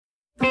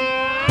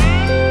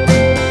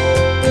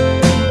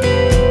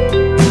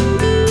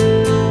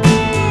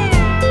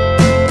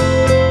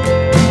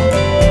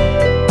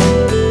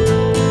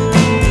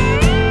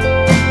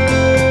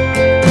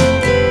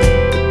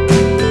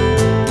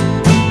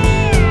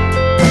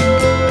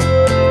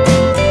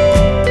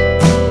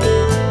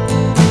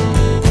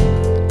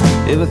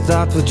Never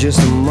thought for just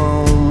a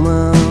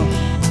moment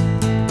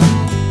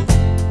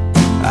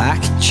I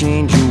could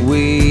change the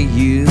way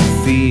you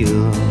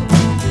feel.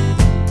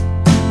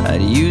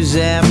 I'd use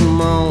that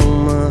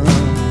moment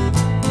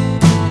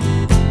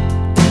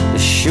to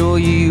show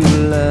you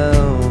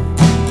love.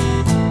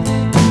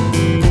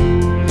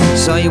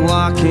 Saw you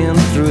walking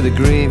through the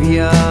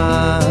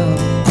graveyard,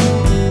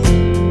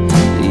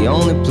 the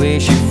only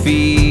place you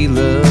feel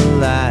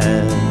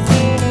alive.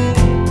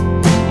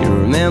 You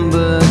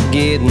remember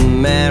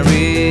getting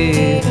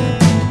married,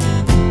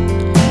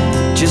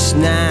 just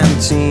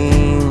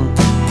 19.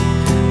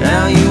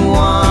 Now you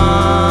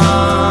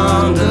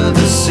wander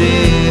the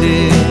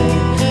city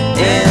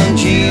and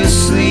you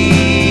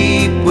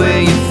sleep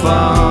where you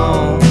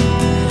fall.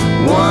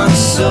 Once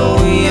so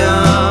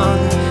young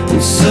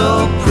and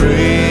so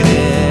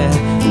pretty,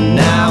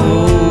 now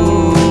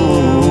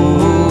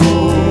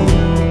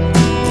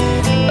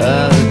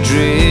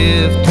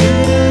adrift,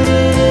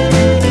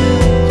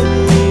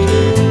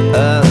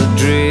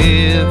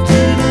 adrift.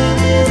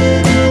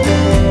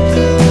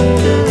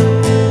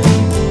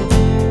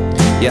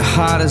 Your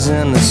heart is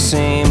in the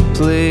same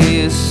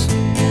place,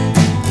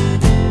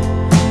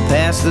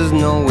 past is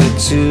nowhere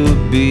to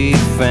be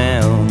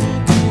found.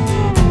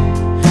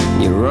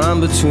 You run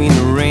between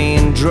the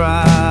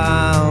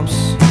raindrops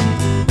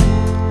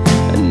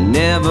and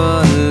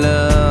never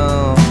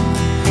love.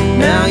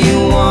 Now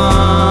you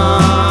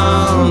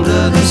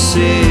wander the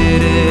city